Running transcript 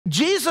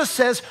Jesus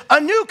says, a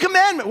new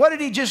commandment. What did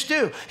he just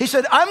do? He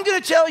said, I'm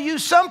going to tell you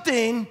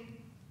something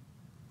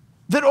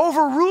that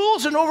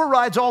overrules and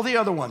overrides all the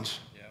other ones.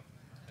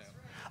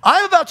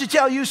 I'm about to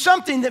tell you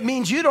something that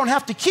means you don't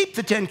have to keep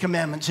the 10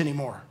 commandments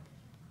anymore.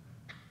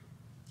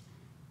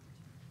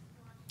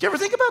 Do you ever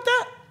think about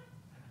that?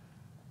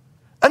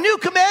 A new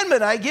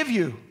commandment I give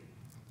you.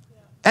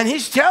 And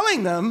he's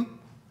telling them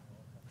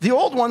the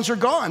old ones are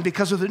gone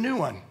because of the new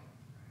one.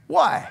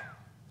 Why?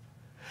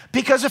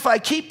 Because if I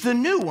keep the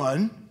new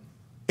one,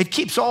 it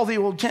keeps all the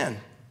old 10.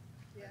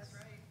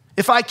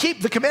 If I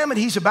keep the commandment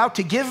he's about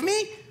to give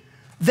me,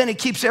 then it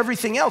keeps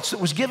everything else that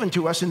was given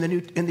to us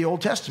in the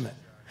Old Testament.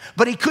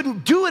 But he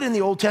couldn't do it in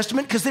the Old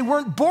Testament because they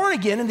weren't born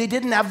again and they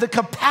didn't have the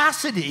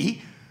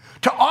capacity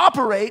to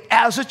operate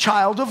as a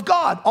child of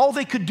God. All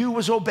they could do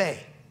was obey.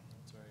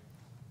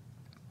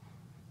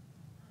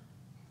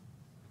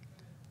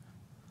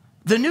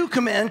 The new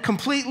command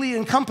completely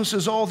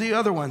encompasses all the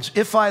other ones.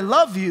 If I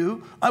love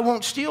you, I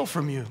won't steal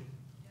from you.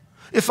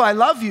 If I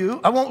love you,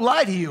 I won't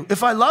lie to you.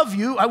 If I love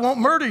you, I won't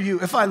murder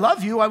you. If I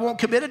love you, I won't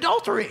commit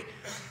adultery.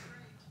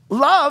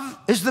 Love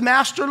is the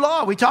master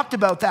law. We talked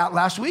about that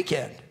last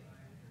weekend.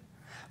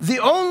 The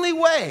only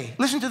way,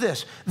 listen to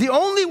this, the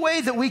only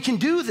way that we can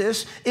do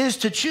this is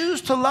to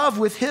choose to love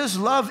with his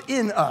love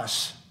in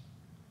us.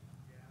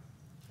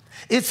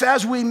 It's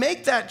as we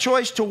make that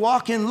choice to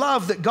walk in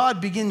love that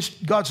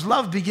God's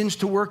love begins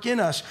to work in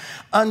us.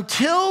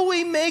 Until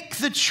we make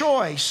the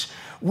choice,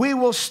 we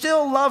will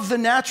still love the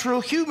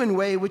natural human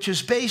way, which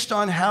is based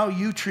on how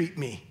you treat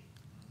me.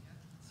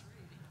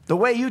 The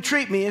way you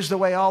treat me is the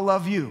way I'll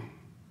love you.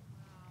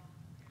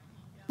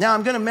 Now,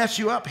 I'm going to mess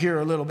you up here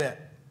a little bit.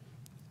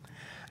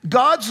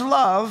 God's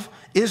love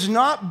is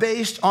not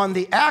based on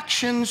the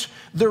actions,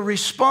 the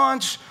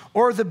response,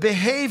 or the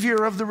behavior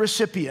of the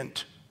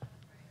recipient.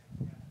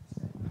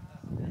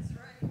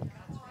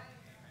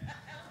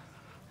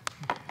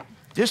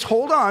 Just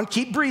hold on,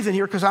 keep breathing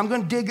here, because I'm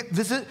going to dig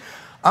this.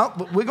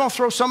 We're going to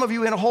throw some of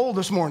you in a hole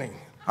this morning.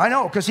 I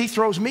know, because he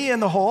throws me in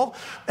the hole,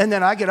 and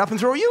then I get up and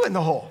throw you in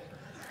the hole.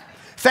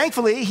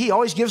 Thankfully, he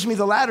always gives me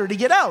the ladder to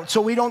get out,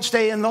 so we don't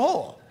stay in the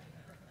hole.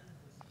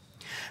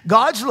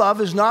 God's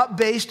love is not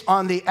based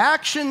on the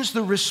actions,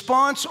 the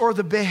response, or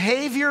the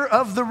behavior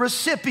of the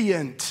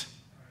recipient.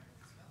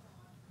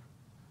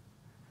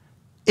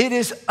 It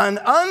is an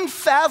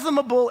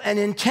unfathomable and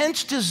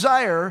intense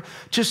desire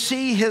to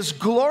see his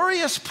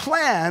glorious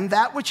plan,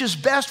 that which is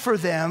best for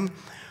them,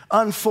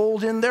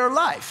 unfold in their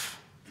life.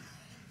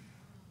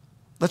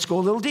 Let's go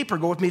a little deeper.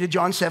 Go with me to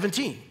John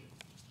 17.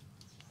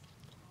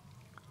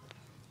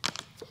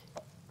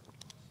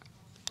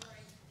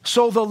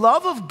 So the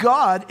love of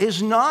God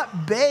is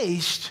not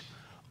based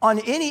on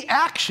any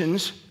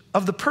actions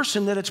of the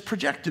person that it's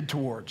projected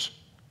towards.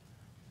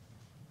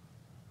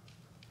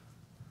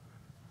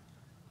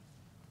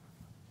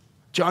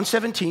 John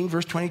 17,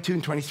 verse 22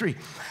 and 23.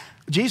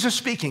 Jesus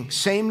speaking,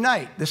 same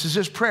night. This is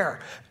his prayer.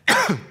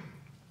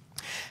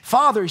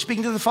 Father, he's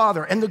speaking to the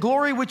Father, and the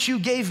glory which you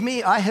gave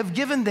me, I have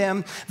given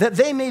them, that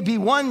they may be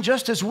one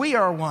just as we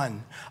are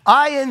one.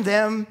 I in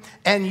them,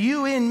 and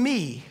you in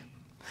me,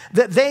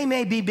 that they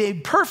may be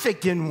made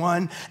perfect in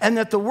one, and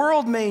that the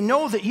world may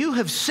know that you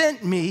have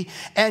sent me,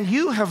 and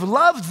you have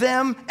loved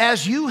them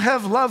as you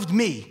have loved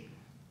me.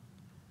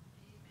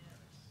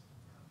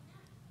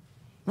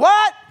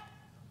 What?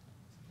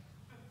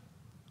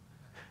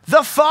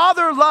 The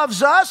Father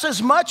loves us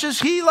as much as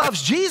he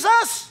loves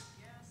Jesus?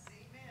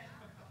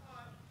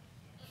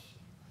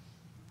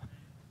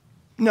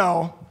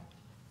 No.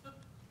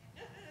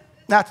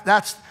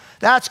 That's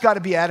got to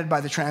be added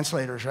by the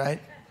translators,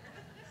 right?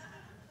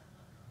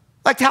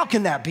 Like, how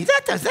can that be?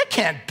 That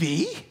can't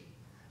be.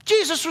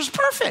 Jesus was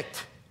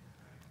perfect.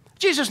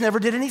 Jesus never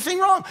did anything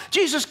wrong.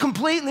 Jesus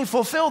completely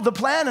fulfilled the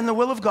plan and the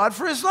will of God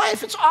for his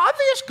life. It's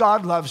obvious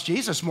God loves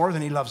Jesus more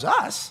than he loves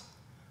us.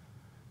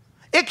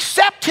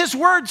 Except his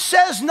word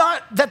says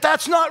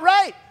that's not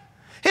right.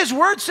 His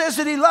word says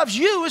that he loves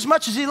you as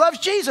much as he loves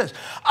Jesus.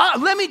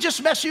 Let me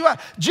just mess you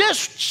up.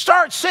 Just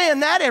start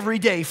saying that every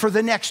day for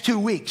the next 2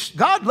 weeks.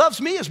 God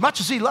loves me as much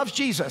as he loves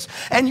Jesus.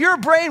 And your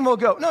brain will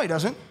go, no, he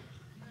doesn't.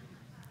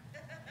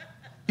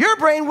 Your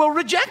brain will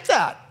reject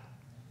that.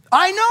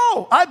 I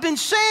know. I've been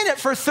saying it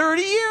for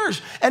 30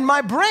 years. And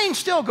my brain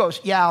still goes,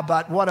 yeah,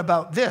 but what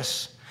about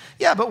this?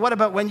 Yeah, but what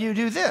about when you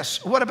do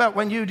this? What about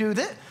when you do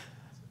this?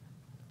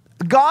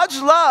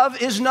 God's love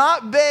is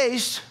not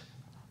based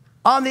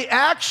on the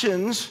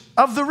actions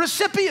of the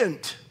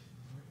recipient.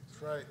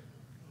 That's right.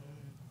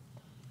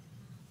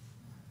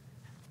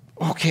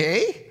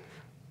 Okay.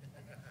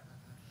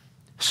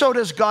 So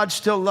does God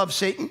still love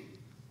Satan?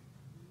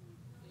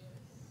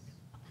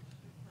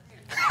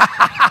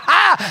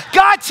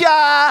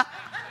 Gotcha!